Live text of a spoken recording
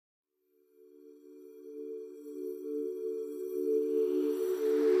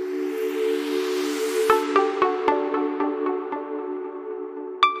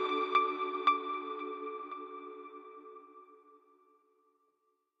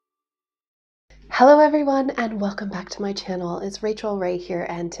Hello everyone and welcome back to my channel. It's Rachel Ray here,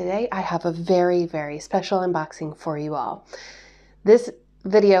 and today I have a very special unboxing for you all. This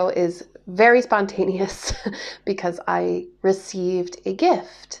video is very spontaneous because I received a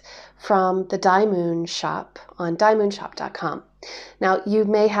gift from the Diymoon shop on Diymoonshop.com. Now you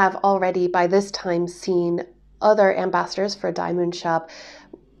may have already by this time seen other ambassadors for Diymoonshop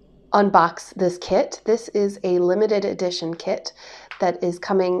unbox this kit. This is a limited edition kit that is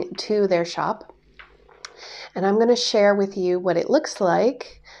coming to their shop. And I'm going to share with you what it looks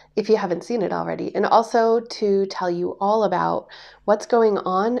like if you haven't seen it already, and also to tell you all about what's going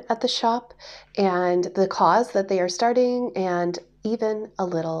on at the shop and the cause that they are starting, and even a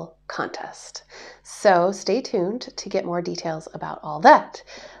little contest. So stay tuned to get more details about all that.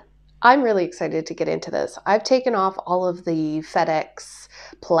 I'm really excited to get into this. I've taken off all of the FedEx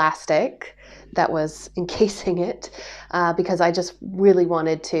plastic that was encasing it because I just really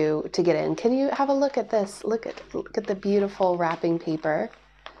wanted to get in. Can you have a look at this? Look at the beautiful wrapping paper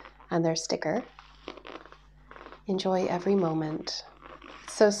and their sticker. Enjoy every moment.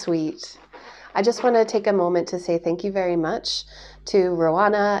 It's so sweet. I just want to take a moment to say thank you very much to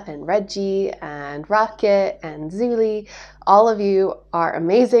Rowana and Reggie and Rocket and Zuli. All of you are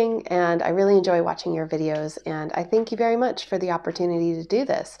amazing, and I really enjoy watching your videos, and I thank you very much for the opportunity to do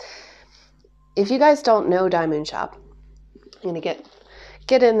this. If you guys don't know Diymoonshop, I'm going to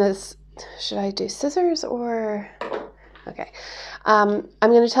get in this. Should I do scissors or... Okay. I'm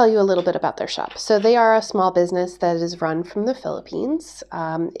going to tell you a little bit about their shop. So they are a small business that is run from the Philippines.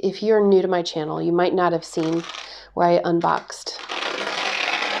 If you're new to my channel, you might not have seen where I unboxed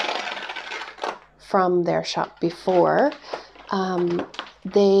from their shop before.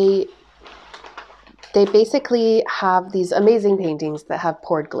 They basically have these amazing paintings that have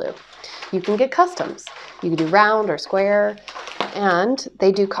poured glue. You can get customs. You can do round or square, and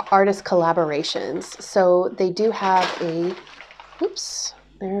they do artist collaborations. So they do have a, oops,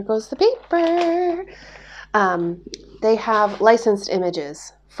 there goes the paper. They have licensed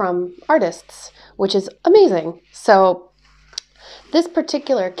images from artists, which is amazing. So this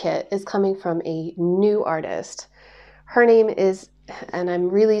particular kit is coming from a new artist. Her name is, and I'm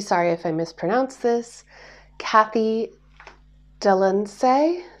really sorry if I mispronounce this, Kathy Delance.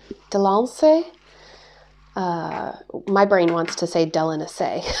 My brain wants to say Delance.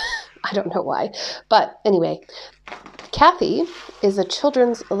 I don't know why. But anyway, Kathy is a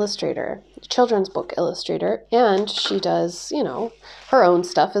children's book illustrator, and she does, you know, her own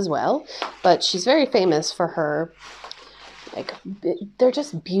stuff as well. But she's very famous for her, like, they're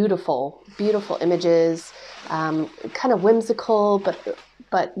just beautiful images, kind of whimsical,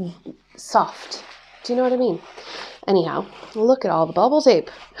 but soft. Do you know what I mean? Anyhow, look at all the bubble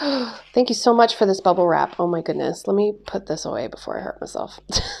tape. Thank you so much for this bubble wrap. Oh my goodness. Let me put this away before I hurt myself.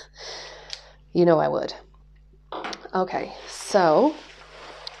 You know I would. Okay, so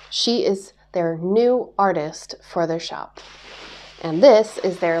she is their new artist for their shop. And this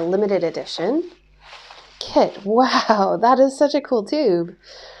is their limited edition kit. Wow, that is such a cool tube.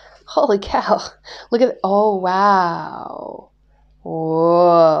 Holy cow. Look at it. Oh, wow.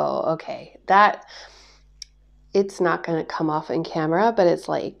 Whoa. Okay, that... It's not going to come off in camera, but it's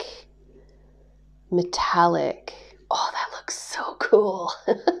like metallic. Oh, that looks so cool.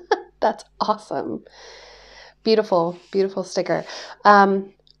 That's awesome. Beautiful sticker.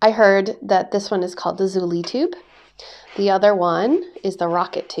 I heard that this one is called the Zuli tube. The other one is the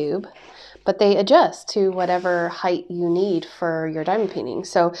Rocket tube, but they adjust to whatever height you need for your diamond painting.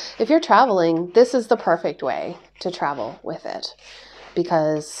 So if you're traveling, this is the perfect way to travel with it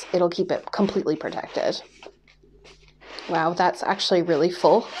because it'll keep it completely protected. Wow, that's actually really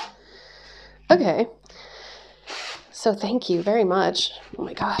full. Okay. So thank you very much. Oh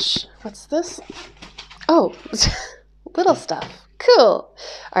my gosh. What's this? Oh, little stuff. Cool. All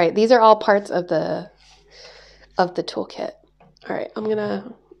right, these are all parts of the toolkit. All right, I'm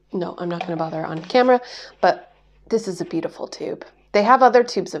not gonna bother on camera, but this is a beautiful tube. They have other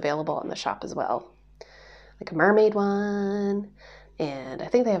tubes available in the shop as well, like a mermaid one, and I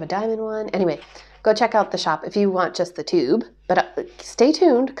think they have a diamond one. Anyway, go check out the shop if you want just the tube, but stay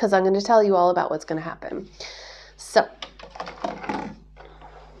tuned because I'm going to tell you all about what's going to happen. So,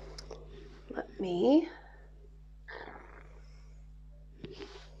 let me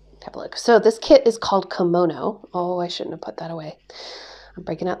have a look. So this kit is called Kimono. Oh, I shouldn't have put that away. I'm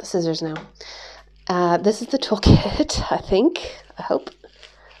breaking out the scissors now. This is the toolkit, I hope.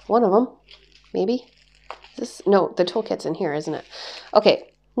 One of them, maybe. No, the toolkit's in here, isn't it?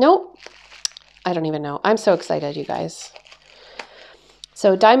 Okay, nope. I don't even know. I'm so excited, you guys.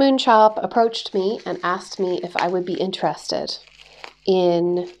 So Diymoonshop approached me and asked me if I would be interested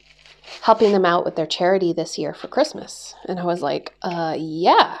in helping them out with their charity this year for Christmas. And I was like,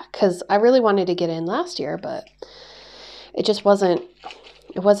 yeah, because I really wanted to get in last year, but it just wasn't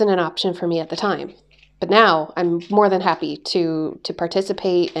an option for me at the time. But now I'm more than happy to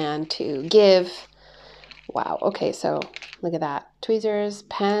participate and to give. Wow. Okay, so look at that. Tweezers,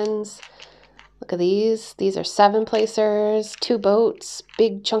 pens. Look at these. These are 7 placers, 2 boats,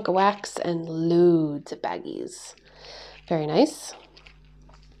 big chunk of wax, and loads of baggies. Very nice.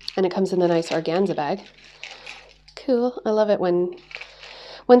 And it comes in the nice organza bag. Cool. I love it when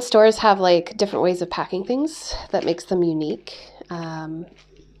stores have like different ways of packing things that makes them unique.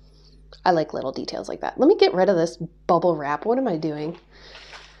 I like little details like that. Let me get rid of this bubble wrap. What am I doing?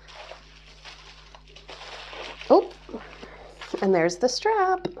 Oh, and there's the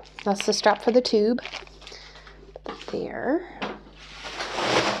strap. That's the strap for the tube. There.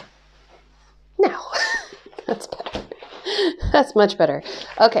 Now, that's better. That's much better.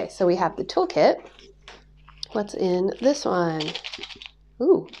 Okay, so we have the toolkit. What's in this one?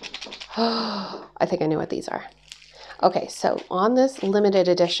 Ooh. I think I know what these are. Okay, so on this limited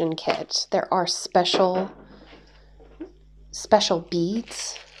edition kit, there are special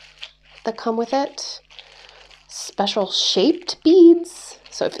beads that come with it. Special shaped beads.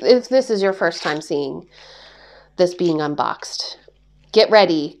 So if this is your first time seeing this being unboxed, get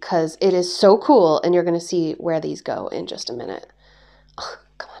ready because it is so cool and you're going to see where these go in just a minute. Oh,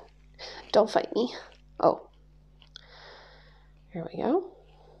 come on. Don't fight me. Oh. Here we go.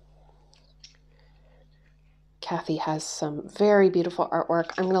 Kathy has some very beautiful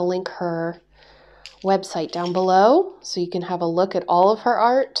artwork. I'm going to link her website down below so you can have a look at all of her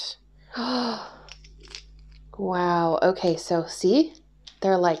art. Wow. Okay, so see?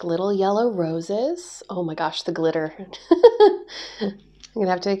 They're like little yellow roses. Oh my gosh, the glitter. I'm going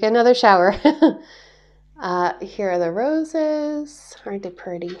to have to take another shower. Here are the roses. Aren't they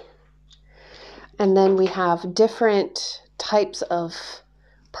pretty? And then we have different types of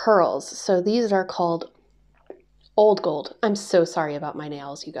pearls. So these are called old gold. I'm so sorry about my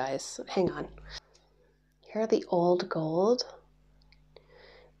nails, you guys. Hang on. Here are the old gold.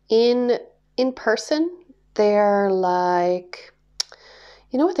 In person, they're like,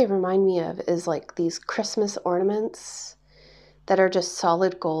 you know what they remind me of is like these Christmas ornaments that are just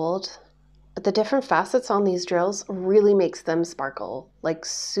solid gold. But the different facets on these drills really makes them sparkle, like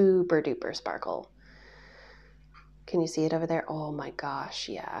super duper sparkle. Can you see it over there? Oh my gosh,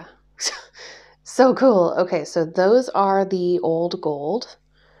 yeah. So cool. Okay, so those are the old gold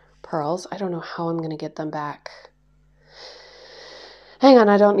pearls. I don't know how I'm going to get them back. Hang on,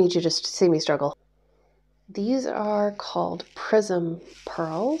 I don't need you to see me struggle. These are called prism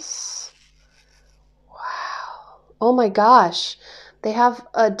pearls. Wow. Oh my gosh. They have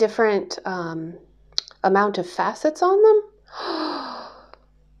a different amount of facets on them.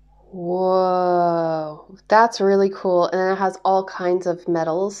 Whoa. That's really cool. And it has all kinds of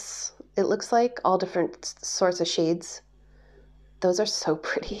metals. It looks like all different sorts of shades. Those are so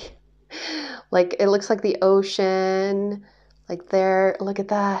pretty. Like it looks like the ocean. Like there, look at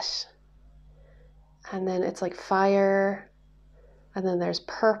that. And then it's like fire. And then there's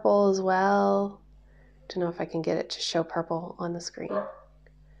purple as well. Don't know if I can get it to show purple on the screen.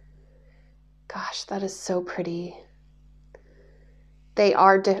 Gosh, that is so pretty. They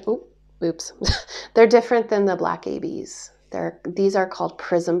are, oops. They're different than the black ABs. These are called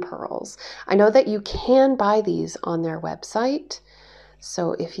prism pearls. I know that you can buy these on their website.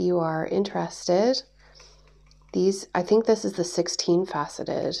 So if you are interested, I think this is the 16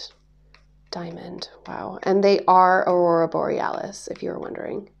 faceted diamond. Wow. And they are Aurora Borealis, if you were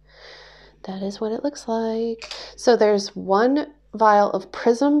wondering. That is what it looks like. So there's 1 vial of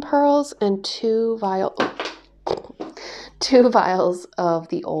prism pearls and 2 vials of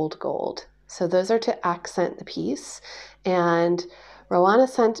the old gold. So those are to accent the piece. And Rowana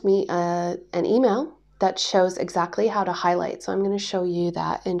sent me an email that shows exactly how to highlight. So I'm going to show you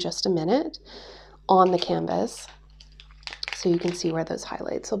that in just a minute on the canvas so you can see where those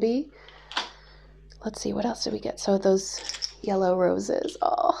highlights will be. Let's see, what else did we get? So those yellow roses,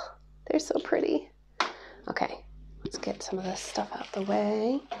 oh, they're so pretty. Okay, let's get some of this stuff out the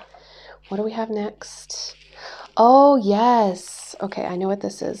way. What do we have next? Oh, yes. Okay, I know what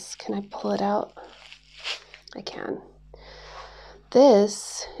this is. Can I pull it out? I can.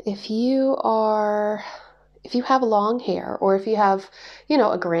 This, if you have long hair, or if you have,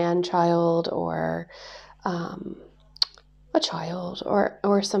 a grandchild or a child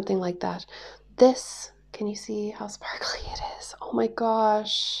or something like that, this, can you see how sparkly it is? Oh my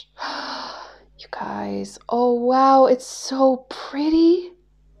gosh. You guys. Oh, wow. It's so pretty.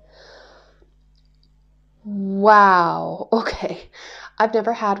 Wow. Okay. I've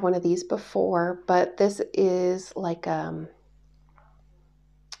never had one of these before, but this is like a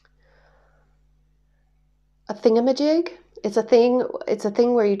thingamajig. It's a thing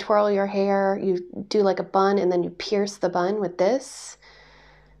where you twirl your hair, you do like a bun, and then you pierce the bun with this.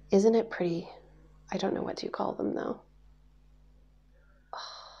 Isn't it pretty? I don't know what you call them though. Oh,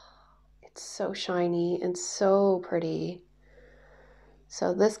 it's so shiny and so pretty.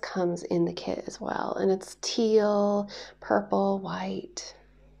 So this comes in the kit as well, and it's teal, purple, white.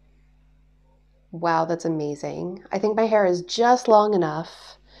 Wow, that's amazing. I think my hair is just long enough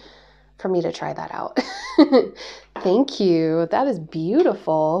for me to try that out. Thank you. That is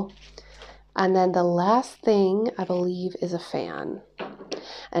beautiful. And then the last thing I believe is a fan.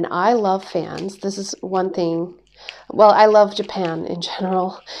 And I love fans. This is one thing. Well, I love Japan in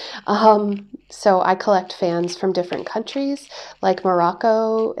general. So I collect fans from different countries, like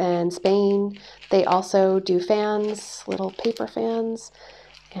Morocco and Spain. They also do fans, little paper fans.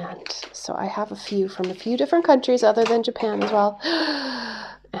 And so I have a few from a few different countries other than Japan as well.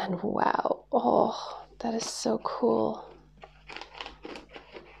 And wow, oh, that is so cool.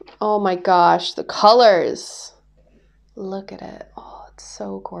 Oh my gosh, the colors. Look at it. Oh, it's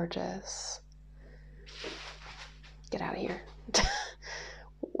so gorgeous. Get out of here.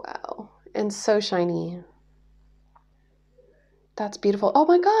 Wow. And so shiny. That's beautiful. Oh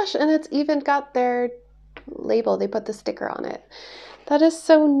my gosh, and it's even got their label. They put the sticker on it. That is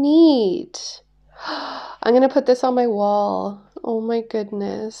so neat. I'm going to put this on my wall. Oh my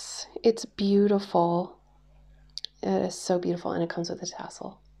goodness. It's beautiful. It is so beautiful, and it comes with a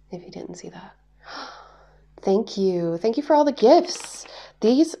tassel, if you didn't see that. Thank you. Thank you for all the gifts.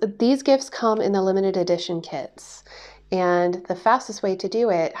 These gifts come in the limited edition kits. And the fastest way to do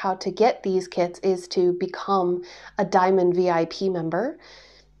it, how to get these kits, is to become a Diamond VIP member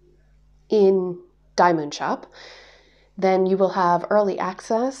in Diymoonshop. Then you will have early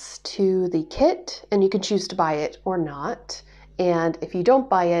access to the kit, and you can choose to buy it or not. And if you don't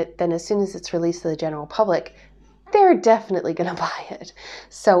buy it, then as soon as it's released to the general public, they're definitely going to buy it.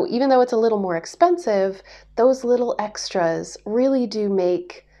 So even though it's a little more expensive, those little extras really do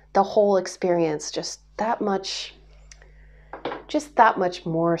make the whole experience just that much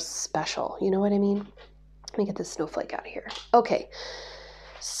more special. You know what I mean? Let me get this snowflake out of here. Okay,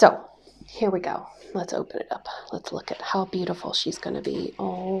 so here we go. Let's open it up. Let's look at how beautiful she's going to be.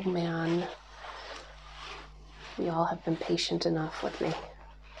 Oh man. You all have been patient enough with me.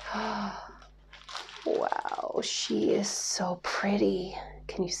 Wow, she is so pretty.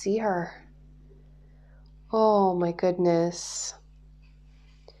 Can you see her? Oh my goodness.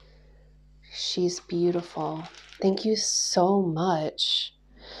 She's beautiful. Thank you so much.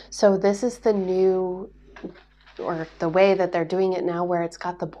 So this is the new, or the way that they're doing it now, where it's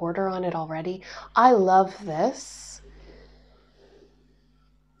got the border on it already. I love this.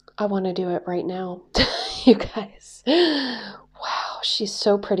 I want to do it right now, you guys. Wow, she's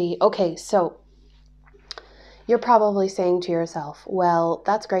so pretty. Okay, so you're probably saying to yourself, well,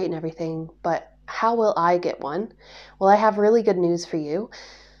 that's great and everything, but how will I get one? Well, I have really good news for you.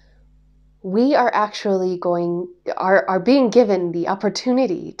 We are actually are being given the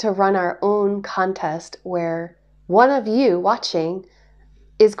opportunity to run our own contest where one of you watching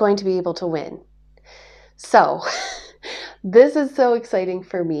is going to be able to win. So this is so exciting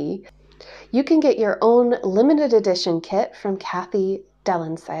for me. You can get your own limited edition kit from Kathy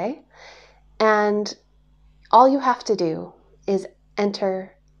Delancey, and all you have to do is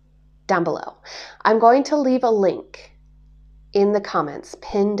enter down below. I'm going to leave a link in the comments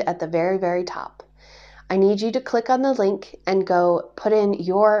pinned at the very, very top. I need you to click on the link and go put in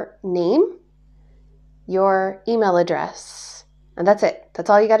your name, your email address, and that's it. That's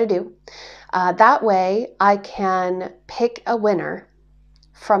all you got to do. That way I can pick a winner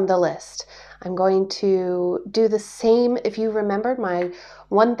from the list. I'm going to do the same. If you remembered my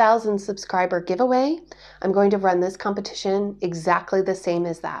 1,000 subscriber giveaway, I'm going to run this competition exactly the same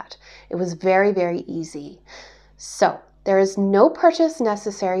as that. It was very, very easy. So there is no purchase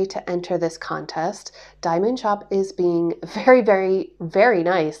necessary to enter this contest. Diymoonshop is being very, very, very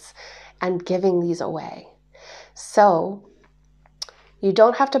nice and giving these away. So you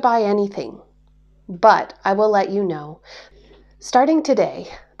don't have to buy anything, but I will let you know. Starting today,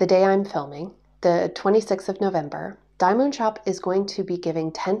 the day I'm filming, the 26th of November, Diymoonshop is going to be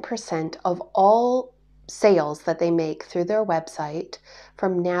giving 10% of all sales that they make through their website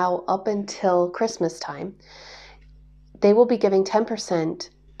from now up until Christmas time. They will be giving 10%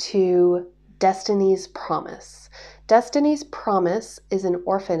 to Destiny's Promise. Destiny's Promise is an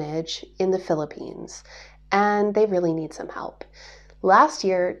orphanage in the Philippines, and they really need some help. Last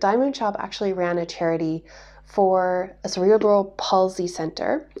year, Diymoonshop actually ran a charity for a cerebral palsy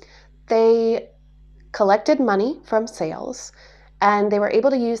center. They collected money from sales, and they were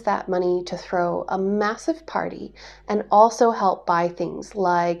able to use that money to throw a massive party and also help buy things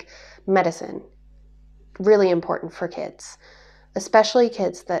like medicine, really important for kids, especially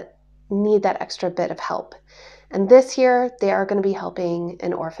kids that need that extra bit of help. And this year they are going to be helping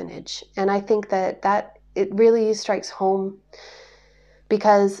an orphanage. And I think that it really strikes home,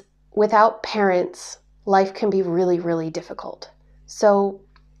 because without parents, life can be really, really difficult. So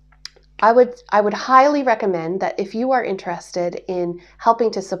I would highly recommend that if you are interested in helping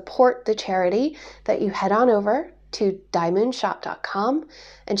to support the charity, that you head on over to Diymoonshop.com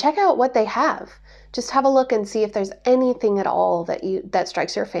and check out what they have. Just have a look and see if there's anything at all that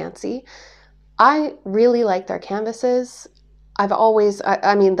strikes your fancy. I really like their canvases.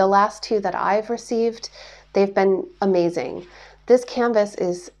 I mean, the last two that I've received, they've been amazing. This canvas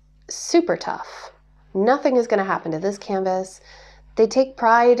is super tough. Nothing is going to happen to this canvas. They take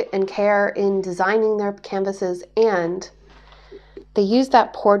pride and care in designing their canvases, and they use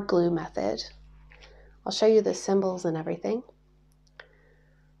that poured glue method. I'll show you the symbols and everything.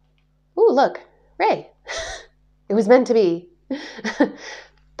 Ooh, look, Ray. It was meant to be.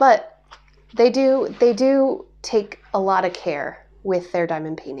 But they do take a lot of care with their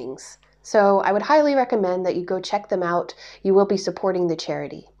diamond paintings. So I would highly recommend that you go check them out. You will be supporting the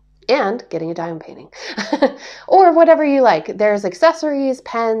charity and getting a diamond painting or whatever you like. There's accessories,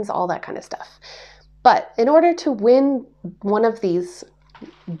 pens, all that kind of stuff. But in order to win one of these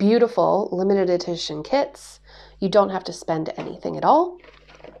beautiful limited edition kits, you don't have to spend anything at all.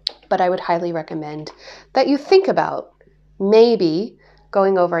 But I would highly recommend that you think about maybe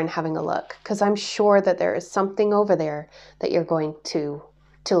going over and having a look, because I'm sure that there is something over there that you're going to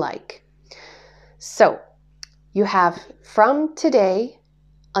like. So you have from today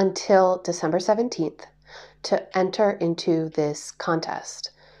until December 17th to enter into this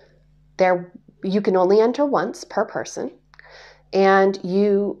contest. You can only enter once per person, and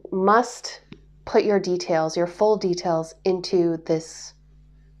you must put your details, your full details, into this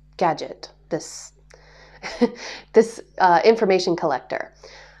gadget, this information collector.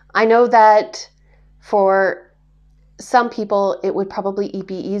 I know that for some people it would probably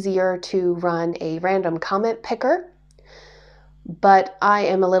be easier to run a random comment picker, but I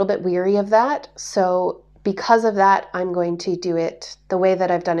am a little bit weary of that. So because of that, I'm going to do it the way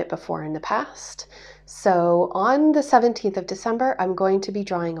that I've done it before in the past. So on the 17th of December, I'm going to be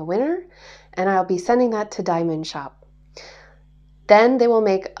drawing a winner, and I'll be sending that to Diymoonshop. Then they will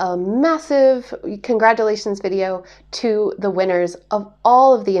make a massive congratulations video to the winners of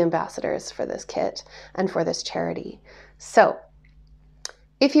all of the ambassadors for this kit and for this charity. So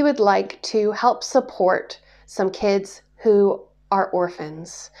if you would like to help support some kids who are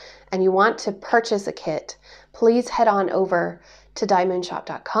orphans and you want to purchase a kit, please head on over to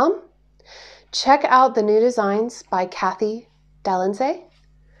Diymoonshop.com. Check out the new designs by Kathy Dallinsay.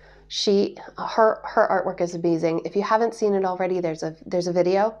 Her artwork is amazing. If you haven't seen it already, there's a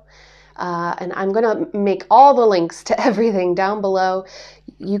video, and I'm gonna make all the links to everything down below.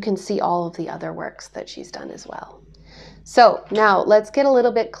 You can see all of the other works that she's done as well. So now let's get a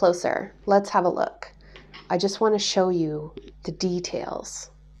little bit closer. Let's have a look. I just want to show you the details.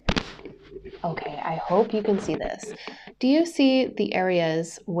 Okay, I hope you can see this. Do you see the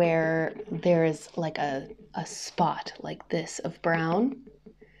areas where there's like a spot like this of brown?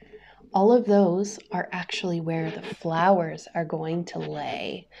 All of those are actually where the flowers are going to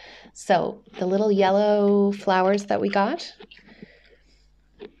lay. So the little yellow flowers that we got,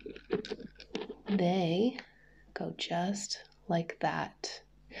 they go just like that.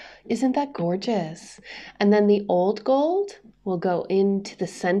 Isn't that gorgeous? And then the old gold will go into the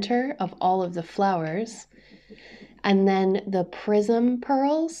center of all of the flowers. And then the prism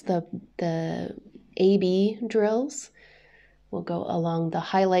pearls, the AB drills, will go along the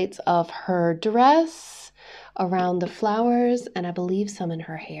highlights of her dress, around the flowers, and I believe some in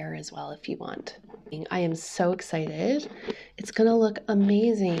her hair as well if you want. I am so excited. It's gonna look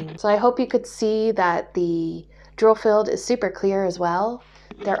amazing. So I hope you could see that the drill field is super clear as well.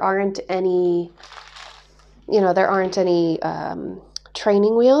 There aren't any,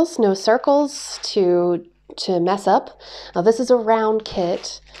 training wheels, no circles to mess up. Now this is a round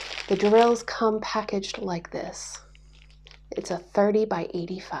kit. The drills come packaged like this. It's a 30 by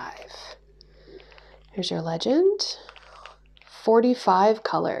 85. Here's your legend. 45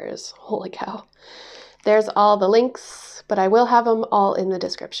 colors. Holy cow. There's all the links, but I will have them all in the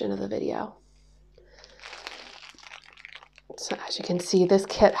description of the video. So as you can see, this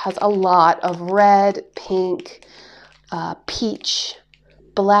kit has a lot of red, pink, peach,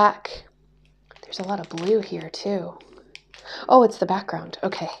 black. There's a lot of blue here too. Oh, it's the background.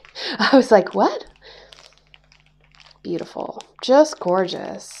 Okay. I was like, what? Beautiful. Just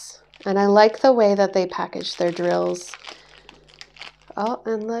gorgeous. And I like the way that they package their drills. Oh,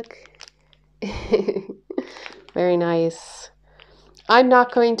 and look. Very nice. I'm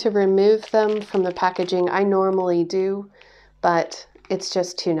not going to remove them from the packaging. I normally do, but it's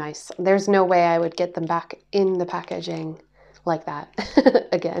just too nice. There's no way I would get them back in the packaging like that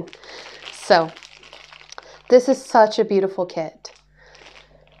again. So this is such a beautiful kit.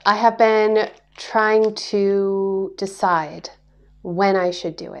 I have been trying to decide when I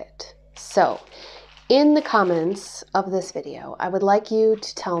should do it. So in the comments of this video, I would like you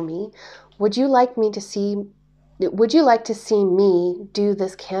to tell me, would you like to see me do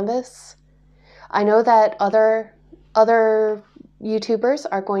this canvas? I know that other YouTubers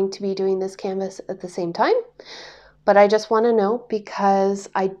are going to be doing this canvas at the same time, but I just want to know because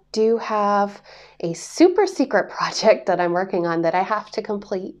I do have a super secret project that I'm working on that I have to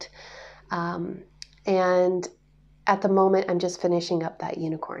complete. And at the moment, I'm just finishing up that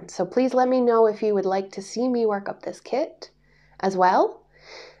unicorn. So please let me know if you would like to see me work up this kit as well.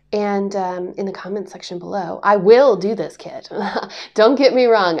 And in the comment section below, I will do this kit. Don't get me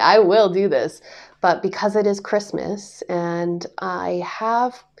wrong, I will do this. But because it is Christmas and I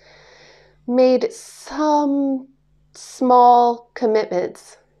have made some small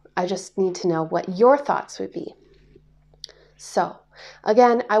commitments, I just need to know what your thoughts would be. So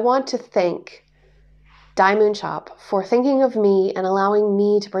again, I want to thank Diymoonshop for thinking of me and allowing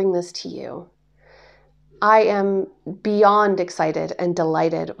me to bring this to you. I am beyond excited and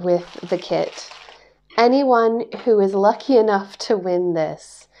delighted with the kit. Anyone who is lucky enough to win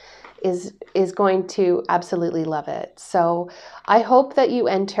this is going to absolutely love it. So I hope that you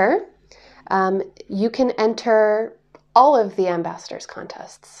enter. You can enter all of the ambassadors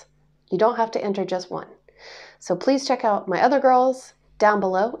contests. You don't have to enter just one. So please check out my other girls down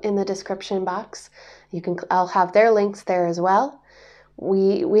below in the description box. I'll have their links there as well.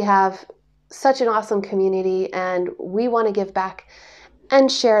 We have such an awesome community and we want to give back and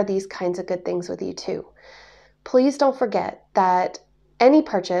share these kinds of good things with you too. Please don't forget that any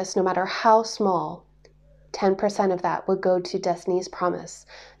purchase, no matter how small, 10% of that would go to Destiny's Promise.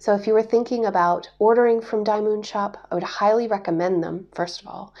 So if you were thinking about ordering from Diymoonshop, I would highly recommend them, first of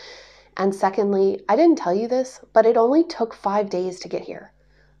all. And secondly, I didn't tell you this, but it only took 5 days to get here.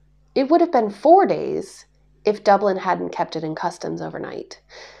 It would have been 4 days if Dublin hadn't kept it in customs overnight.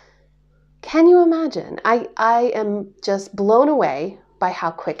 Can you imagine? I am just blown away by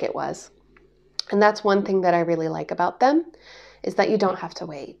how quick it was. And that's one thing that I really like about them, is that you don't have to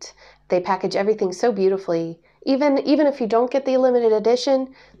wait. They package everything so beautifully. Even if you don't get the limited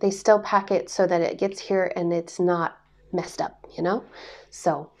edition, they still pack it so that it gets here and it's not messed up, you know?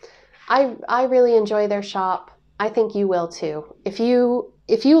 So I really enjoy their shop. I think you will too. If you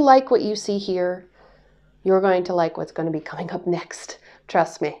like what you see here, you're going to like what's going to be coming up next.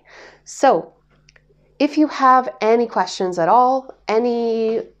 Trust me. So if you have any questions at all,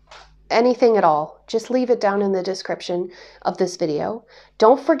 anything at all, just leave it down in the description of this video.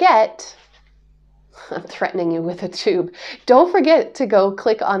 Don't forget, I'm threatening you with a tube. Don't forget to go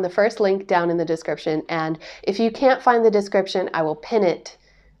click on the first link down in the description. And if you can't find the description, I will pin it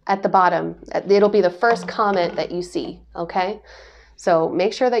at the bottom. It'll be the first comment that you see, okay? So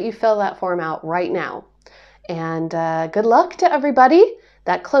make sure that you fill that form out right now. And good luck to everybody.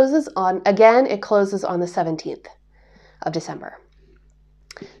 That closes on, again, it closes on the 17th of December.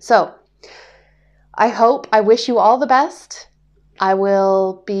 So I wish you all the best. I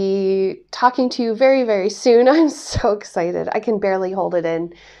will be talking to you very, very soon. I'm so excited. I can barely hold it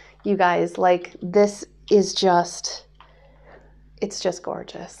in. You guys, like, this is just, it's just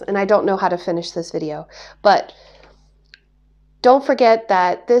gorgeous. And I don't know how to finish this video, but don't forget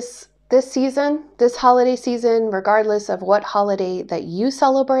that this season, this holiday season, regardless of what holiday that you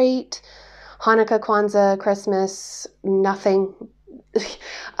celebrate, Hanukkah, Kwanzaa, Christmas, nothing,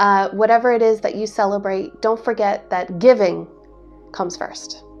 whatever it is that you celebrate, don't forget that giving comes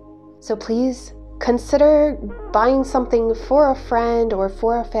first. So please consider buying something for a friend or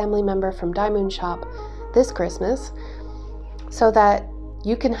for a family member from Diymoonshop this Christmas so that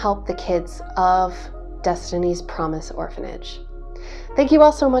you can help the kids of Destiny's Promise Orphanage. Thank you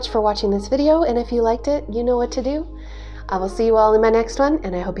all so much for watching this video, and if you liked it, you know what to do. I will see you all in my next one,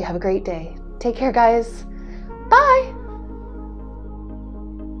 and I hope you have a great day. Take care, guys.